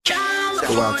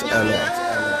Go out to LA.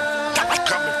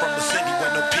 Coming from the city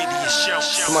where no pity is shown.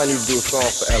 Somebody need to do a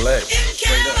song for LA.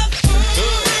 Straight up.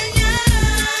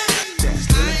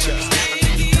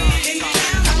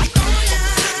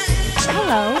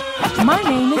 Hello, my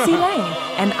name is Elaine,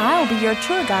 and I'll be your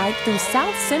tour guide through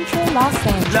South Central Los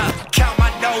Angeles. Look, count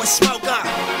my dough and smoke up.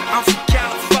 I'm from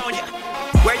California.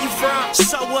 Where you from?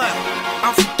 So what?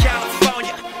 I'm from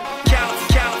California.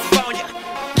 California.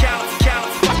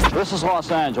 This is Los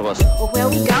Angeles. Well, where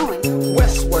we going?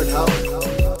 Westward, ho.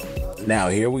 Now,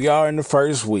 here we are in the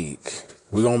first week.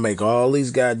 We're going to make all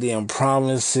these goddamn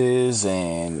promises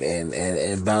and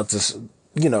about to,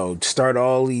 start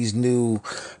all these new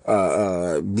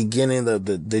beginning of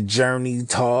the journey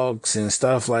talks and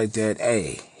stuff like that.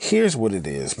 Hey, here's what it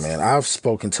is, man. I've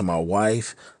spoken to my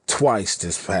wife twice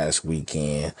this past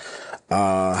weekend.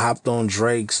 Hopped on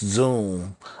Drake's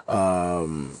Zoom.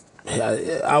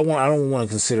 I don't want to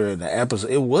consider it an episode.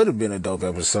 It would have been a dope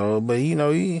episode, but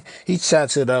he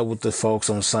chats it up with the folks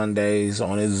on Sundays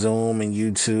on his Zoom and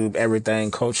YouTube,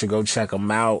 everything culture. Go check him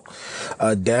out.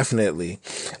 Definitely.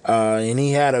 And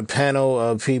he had a panel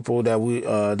of people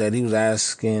that he was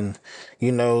asking,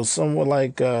 somewhat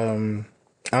like,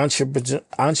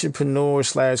 entrepreneur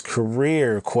 /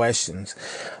 career questions.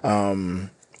 One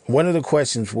of the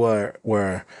questions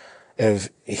were if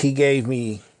he gave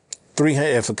me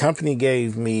if a company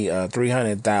gave me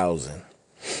 300,000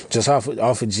 just off of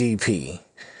GP,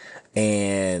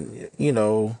 and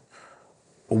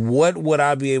what would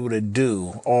I be able to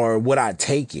do, or would I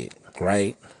take it?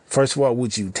 Right. First of all,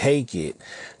 would you take it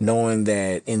knowing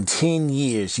that in 10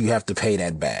 years you have to pay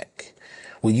that back?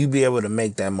 Will you be able to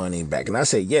make that money back? And I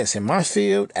say yes. In my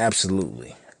field,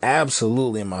 absolutely.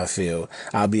 Absolutely in my field,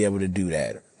 I'll be able to do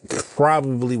that.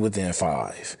 Probably within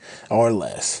 5 or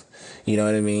less. You know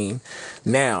what I mean?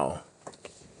 Now,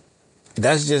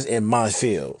 that's just in my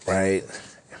field, right?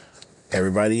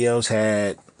 Everybody else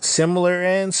had similar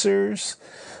answers,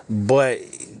 but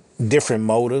different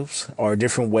motives or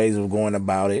different ways of going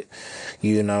about it,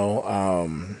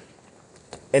 and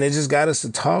it just got us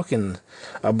to talking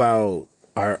about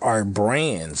our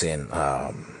brands and,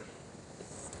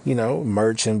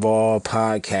 merch involved,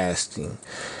 podcasting,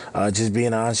 just being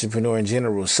an entrepreneur in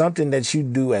general, something that you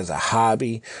do as a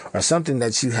hobby or something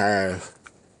that you have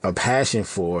a passion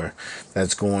for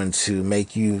that's going to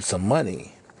make you some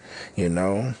money,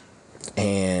 and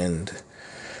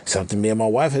something me and my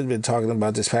wife has been talking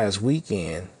about this past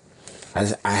weekend.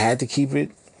 I had to keep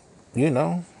it,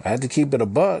 I had to keep it a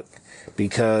buck,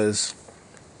 because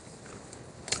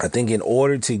I think in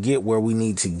order to get where we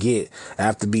need to get, I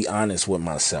have to be honest with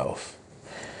myself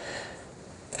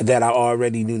that I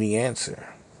already knew the answer.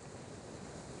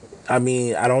 I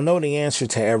mean, I don't know the answer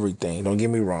to everything. Don't get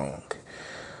me wrong.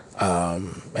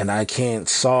 And I can't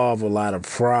solve a lot of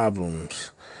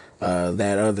problems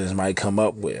that others might come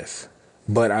up with.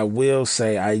 But I will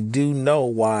say I do know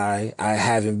why I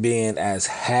haven't been as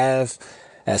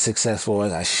successful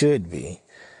as I should be.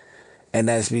 And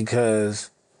that's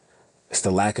because it's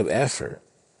the lack of effort.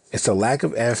 It's the lack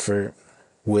of effort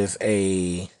with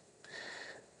a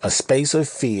space of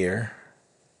fear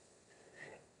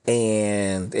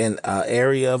and an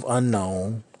area of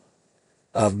unknown,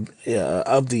 of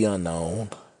the unknown,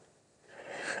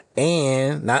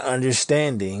 and not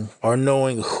understanding or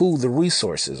knowing who the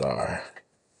resources are.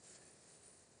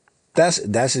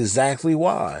 That's exactly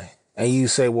why. And you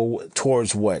say, well,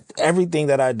 towards what? Everything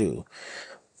that I do,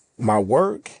 my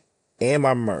work and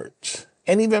my merch,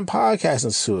 and even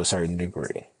podcasting to a certain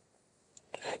degree.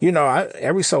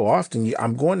 Every so often,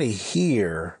 I'm going to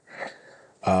hear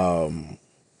a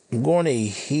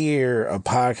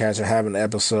podcaster have an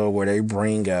episode where they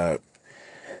bring up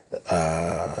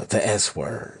the S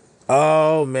word.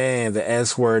 Oh man, the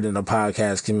S word in the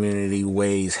podcast community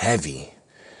weighs heavy,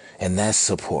 and that's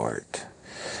support.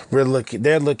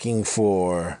 They're looking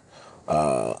for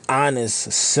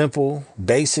honest, simple,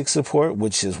 basic support,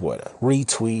 which is what?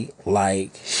 Retweet,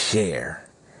 like, share.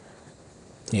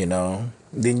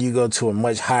 Then you go to a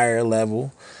much higher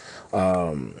level,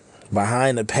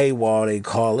 behind the paywall, they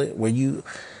call it, where you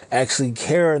actually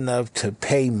care enough to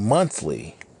pay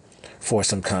monthly for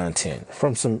some content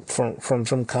from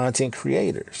some content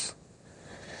creators.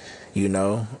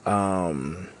 But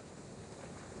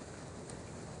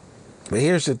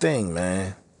here's the thing,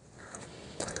 man.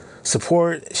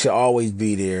 Support should always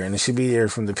be there, and it should be there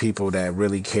from the people that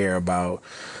really care about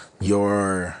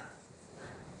your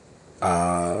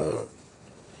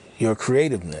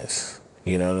creativeness.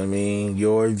 You know what I mean?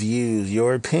 Your views,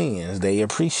 your opinions, they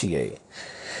appreciate.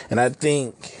 And I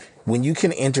think when you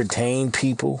can entertain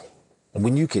people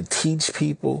when you can teach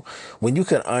people, when you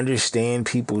can understand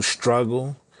people's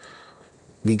struggle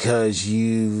because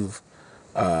you've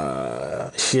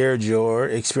shared your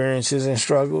experiences and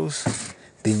struggles,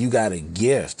 then you got a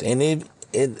gift. And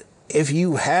if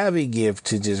you have a gift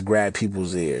to just grab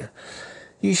people's ear,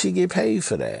 you should get paid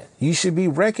for that. You should be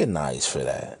recognized for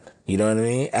that. You know what I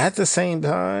mean? At the same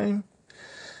time,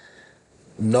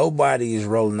 nobody is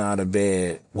rolling out of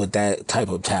bed with that type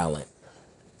of talent.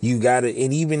 You gotta,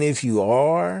 and even if you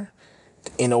are,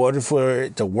 in order for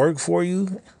it to work for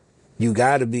you, you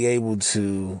gotta be able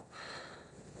to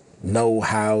know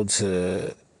how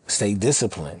to stay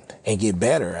disciplined and get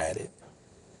better at it.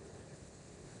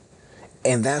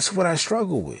 And that's what I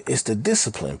struggle with. It's the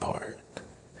discipline part.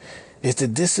 It's the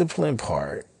discipline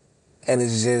part. And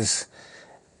it's just,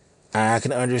 I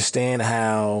can understand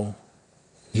how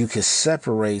you can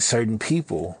separate certain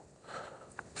people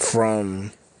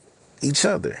from each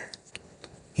other.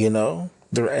 You know?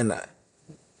 And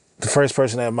the first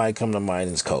person that might come to mind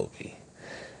is Kobe.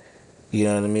 You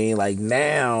know what I mean? Like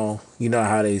now, you know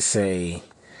how they say,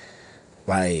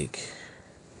 like,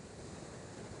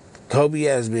 Kobe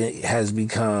has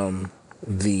become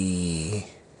the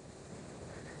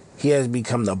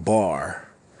bar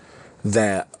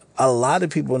that a lot of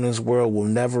people in this world will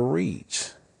never reach.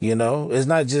 You know, it's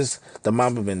not just the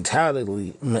Mamba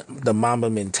mentality. The Mamba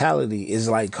mentality is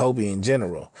like Kobe in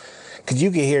general. Cause you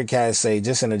can hear cats say,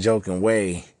 just in a joking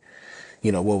way,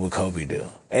 you know, what would Kobe do?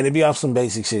 And it'd be off some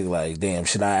basic shit like, damn,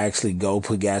 should I actually go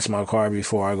put gas in my car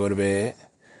before I go to bed?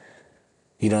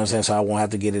 You know what I'm saying? So I won't have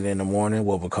to get it in the morning.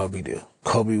 What would Kobe do?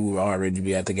 Kobe would already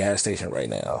be at the gas station right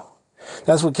now.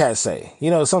 That's what cats say. You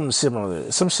know, something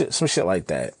similar, some shit like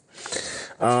that.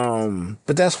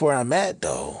 But that's where I'm at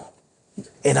though.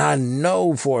 And I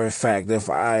know for a fact that if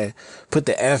I put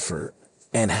the effort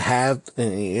and have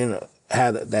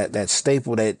that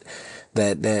staple,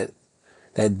 that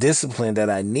discipline that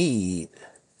I need,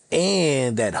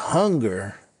 and that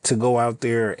hunger to go out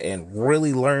there and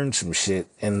really learn some shit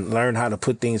and learn how to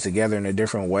put things together in a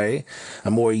different way,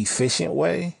 a more efficient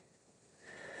way,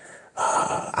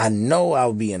 I know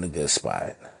I'll be in a good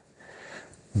spot.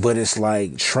 But it's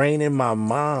like training my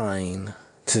mind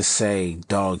to say,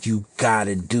 dog, you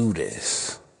gotta do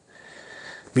this.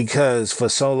 Because for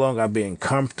so long I've been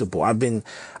comfortable. I've been,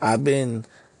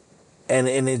 and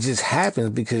it just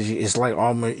happens because it's like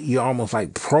you're almost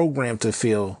like programmed to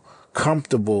feel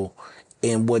comfortable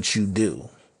in what you do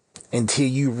until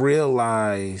you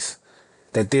realize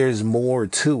that there's more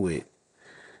to it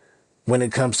when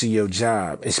it comes to your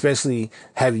job. Especially,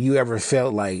 have you ever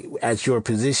felt like at your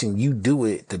position, you do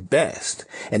it the best?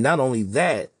 And not only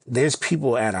that, there's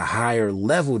people at a higher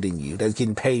level than you that's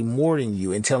getting paid more than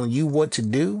you and telling you what to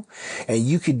do, and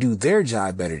you could do their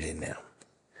job better than them.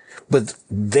 But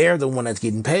they're the one that's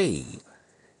getting paid.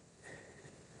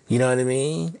 You know what I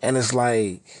mean? And it's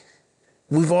like,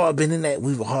 we've all been in that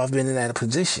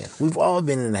position. We've all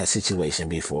been in that situation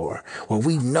before where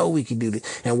we know we can do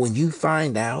this. And when you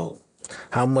find out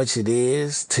how much it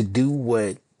is to do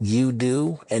what you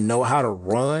do and know how to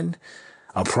run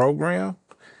a program,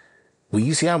 when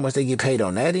you see how much they get paid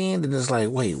on that end, and it's like,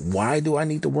 wait, why do I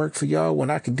need to work for y'all when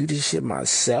I can do this shit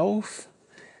myself?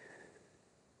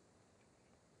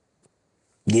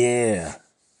 Yeah.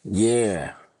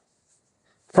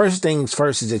 First things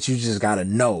first is that you just gotta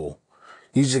know.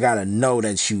 You just gotta know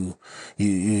that you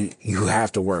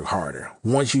have to work harder.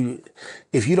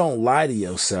 If you don't lie to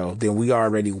yourself, then we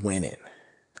already winning.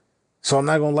 So I'm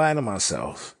not gonna lie to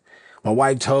myself. My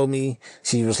wife told me,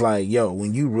 she was like, yo,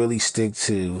 when you really stick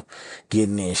to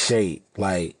getting in shape,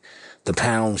 like the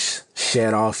pounds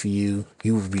shed off of you,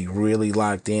 you would be really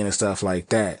locked in and stuff like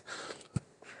that.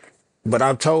 But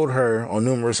I've told her on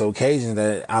numerous occasions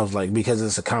that I was like, because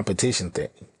it's a competition thing.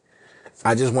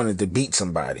 I just wanted to beat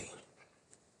somebody.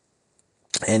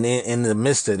 And in the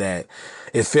midst of that,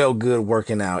 it felt good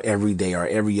working out every day or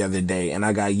every other day. And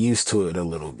I got used to it a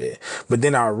little bit. But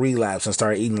then I relapsed and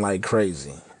started eating like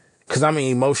crazy. Because I'm an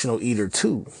emotional eater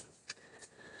too.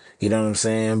 You know what I'm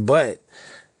saying? But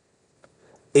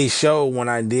it showed when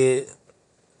I did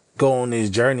go on this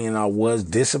journey and I was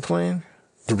disciplined,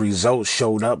 the results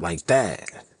showed up like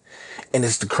that. And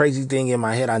it's the crazy thing in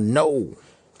my head. I know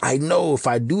if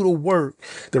I do the work,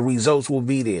 the results will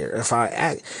be there. If I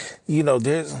act,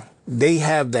 they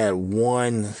have that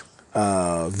one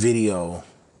video.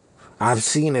 I've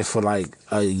seen it for like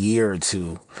a year or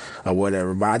two or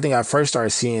whatever, but I think I first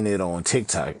started seeing it on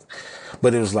TikTok.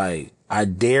 But it was like, I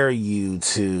dare you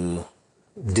to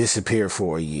disappear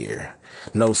for a year.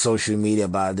 No social media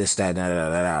about this, that, da, da,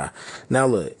 da, da. Now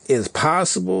look, it's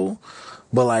possible,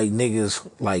 but like niggas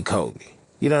like Kobe.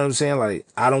 You know what I'm saying? Like,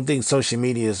 I don't think social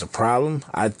media is the problem.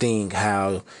 I think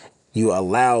how you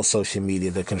allow social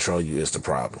media to control you is the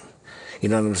problem. You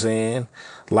know what I'm saying?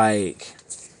 Like,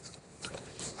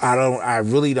 I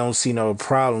really don't see no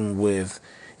problem with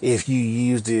if you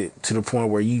used it to the point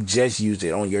where you just used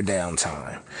it on your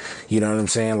downtime. You know what I'm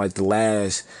saying? Like the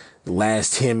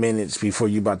last 10 minutes before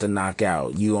you about to knock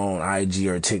out, you on IG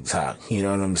or TikTok. You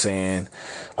know what I'm saying?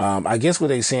 I guess what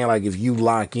they saying, like if you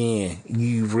lock in,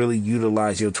 you really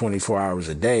utilize your 24 hours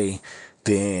a day,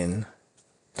 then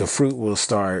the fruit will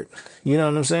start. You know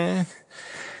what I'm saying?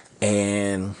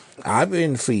 And I've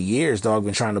been for years, dog,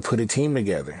 been trying to put a team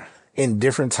together in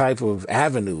different type of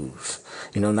avenues,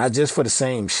 not just for the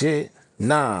same shit.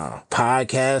 Nah,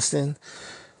 podcasting,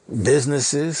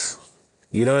 businesses,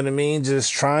 you know what I mean?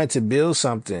 Just trying to build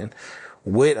something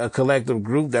with a collective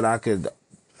group that I could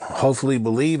hopefully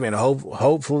believe in.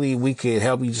 Hopefully we could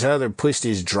help each other push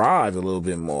this drive a little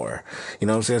bit more. You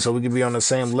know what I'm saying? So we can be on the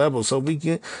same level, so we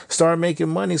can start making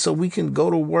money, so we can go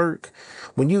to work.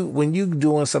 When you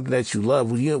doing something that you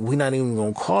love, we're not even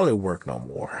gonna call it work no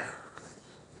more.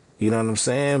 You know what I'm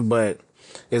saying? But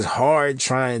it's hard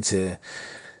trying to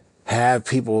have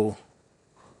people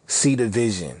see the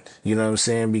vision. You know what I'm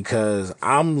saying? Because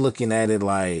I'm looking at it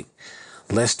like,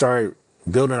 let's start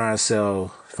building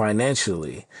ourselves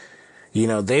financially.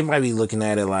 They might be looking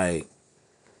at it like,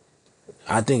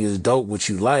 I think it's dope what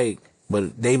you like,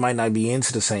 but they might not be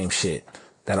into the same shit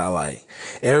that I like.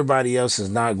 Everybody else is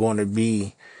not going to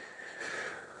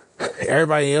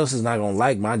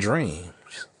like my dream.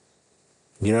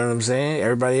 You know what I'm saying?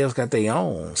 Everybody else got their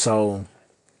own. So,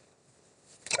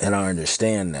 and I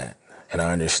understand that.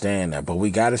 But we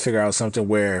got to figure out something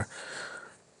where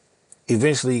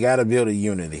eventually you got to build a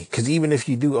unity. Because even if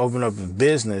you do open up a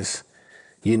business,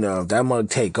 that might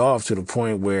take off to the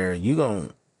point where you gonna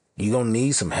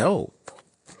need some help.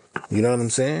 You know what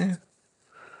I'm saying?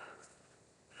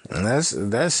 And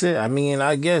that's it. I mean,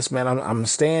 I guess, man, I'm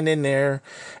staying in there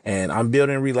and I'm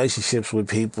building relationships with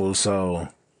people. So,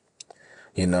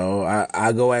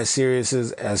 I go as serious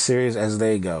as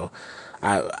they go.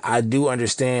 I do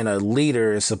understand a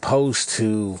leader is supposed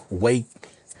to wake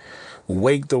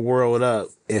the world up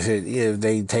if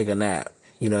they take a nap.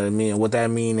 You know what I mean? What that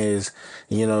mean is,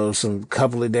 some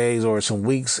couple of days or some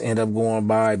weeks end up going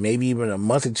by, maybe even a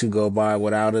month or two go by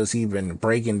without us even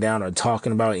breaking down or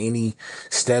talking about any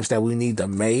steps that we need to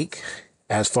make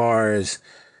as far as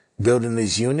building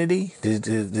this unity,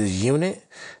 this unit.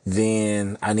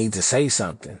 Then I need to say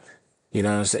something,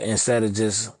 instead of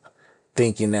just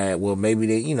thinking that, well,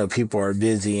 maybe people are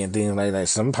busy and things like that.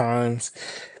 Sometimes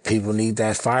people need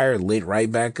that fire lit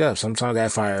right back up. Sometimes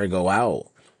that fire go out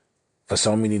for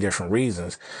so many different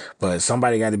reasons, but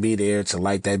somebody got to be there to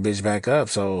light that bitch back up.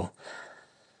 So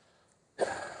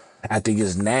I think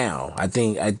it's now. I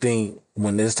think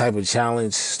when this type of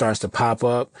challenge starts to pop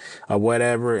up or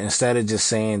whatever, instead of just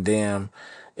saying, damn,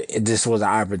 this was an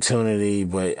opportunity,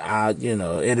 but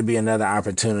it'll be another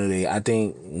opportunity. I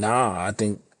think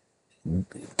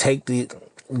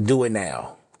do it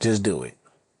now. Just do it.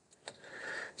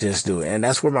 And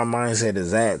that's where my mindset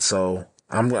is at. So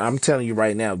I'm telling you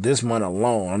right now, this month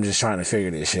alone, I'm just trying to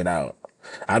figure this shit out.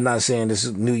 I'm not saying this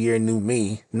is new year, new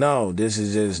me. No, this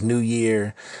is just new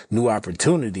year, new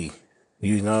opportunity.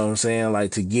 You know what I'm saying?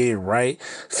 Like, to get it right,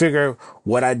 figure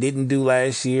what I didn't do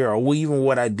last year, or even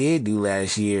what I did do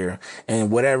last year,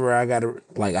 and whatever I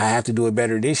have to do it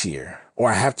better this year, or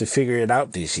I have to figure it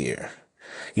out this year.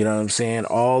 You know what I'm saying?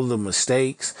 All the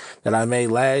mistakes that I made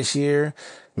last year,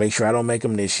 make sure I don't make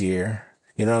them this year.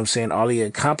 You know what I'm saying? All the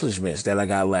accomplishments that I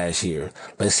got last year,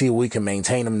 let's see if we can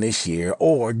maintain them this year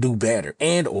or do better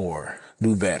or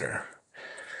do better.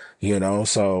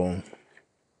 So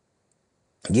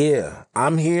yeah,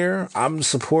 I'm here. I'm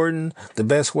supporting the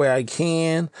best way I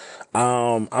can.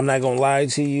 I'm not going to lie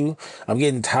to you. I'm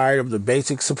getting tired of the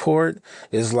basic support.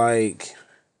 It's like,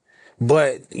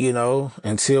 but,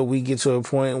 until we get to a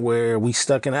point where we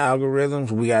stuck in the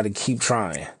algorithms, we got to keep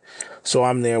trying. So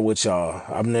I'm there with y'all.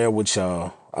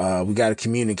 We got to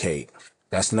communicate.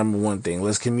 That's the number one thing.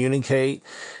 Let's communicate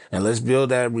and let's build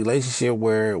that relationship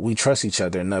where we trust each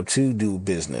other enough to do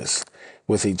business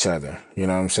with each other. You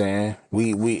know what I'm saying?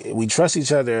 We trust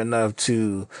each other enough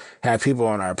to have people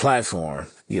on our platform.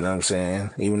 You know what I'm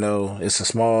saying? Even though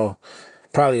it's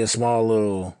probably a small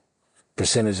little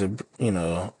percentage of,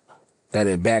 that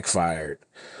it backfired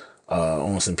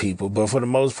on some people. But for the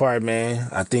most part, man,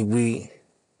 I think we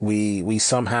we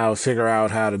somehow figure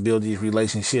out how to build these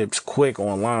relationships quick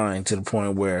online to the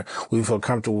point where we feel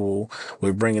comfortable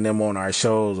with bringing them on our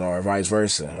shows or vice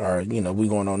versa, or, you know, we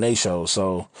going on their shows.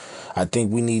 So I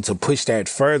think we need to push that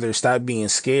further. Stop being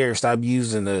scared. Stop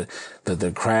using the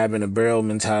crab in the barrel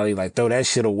mentality. Like, throw that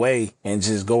shit away and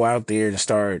just go out there and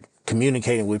start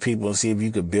communicating with people and see if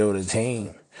you could build a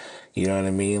team. You know what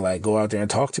I mean? Like, go out there and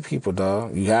talk to people,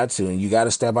 dog. You got to, and you got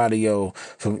to step out of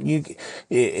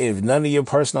if none of your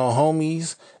personal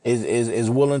homies is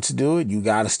willing to do it, you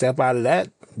got to step out of that.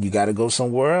 You got to go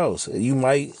somewhere else. You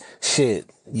might,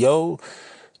 your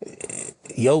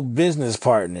business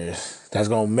partners that's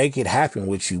going to make it happen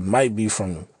with you might be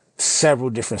from several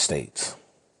different states.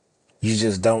 You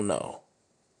just don't know.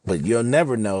 But you'll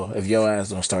never know if your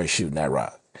ass don't start shooting that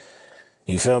rock.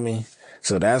 You feel me?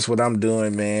 So that's what I'm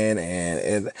doing, man.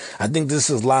 And I think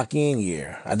this is lock-in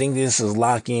year. I think this is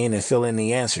lock-in and fill in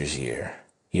the answers year.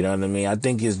 You know what I mean? I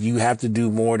think you have to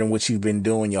do more than what you've been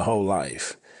doing your whole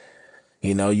life.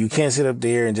 You know, you can't sit up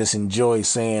there and just enjoy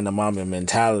saying the mama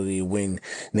mentality when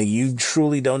you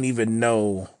truly don't even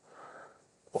know.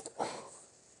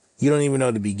 You don't even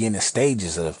know the beginning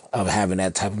stages of having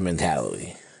that type of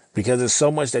mentality. Because there's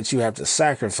so much that you have to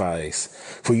sacrifice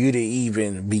for you to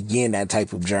even begin that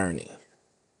type of journey.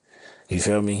 You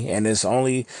feel me? And there's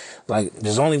only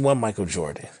one Michael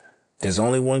Jordan. There's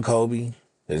only one Kobe.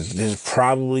 There's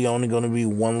probably only going to be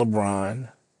one LeBron.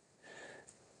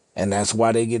 And that's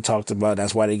why they get talked about.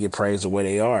 That's why they get praised the way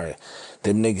they are.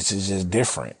 Them niggas is just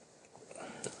different.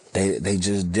 They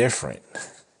just different.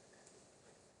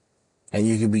 And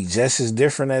you can be just as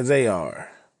different as they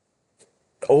are.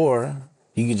 Or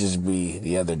you could just be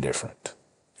the other different.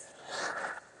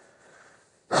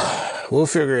 We'll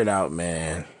figure it out,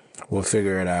 man. We'll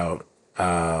figure it out.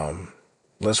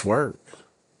 Let's work.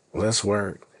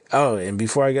 Oh, and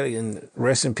before I get in,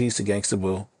 rest in peace to Gangsta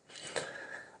Boo.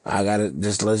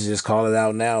 Let's just call it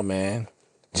out now, man.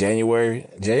 January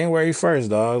 1st,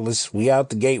 dog. We out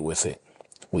the gate with it.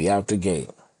 We out the gate.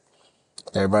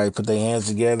 Everybody put their hands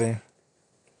together.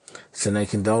 Send their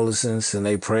condolences, send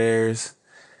their prayers.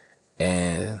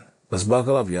 And let's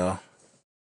buckle up, y'all.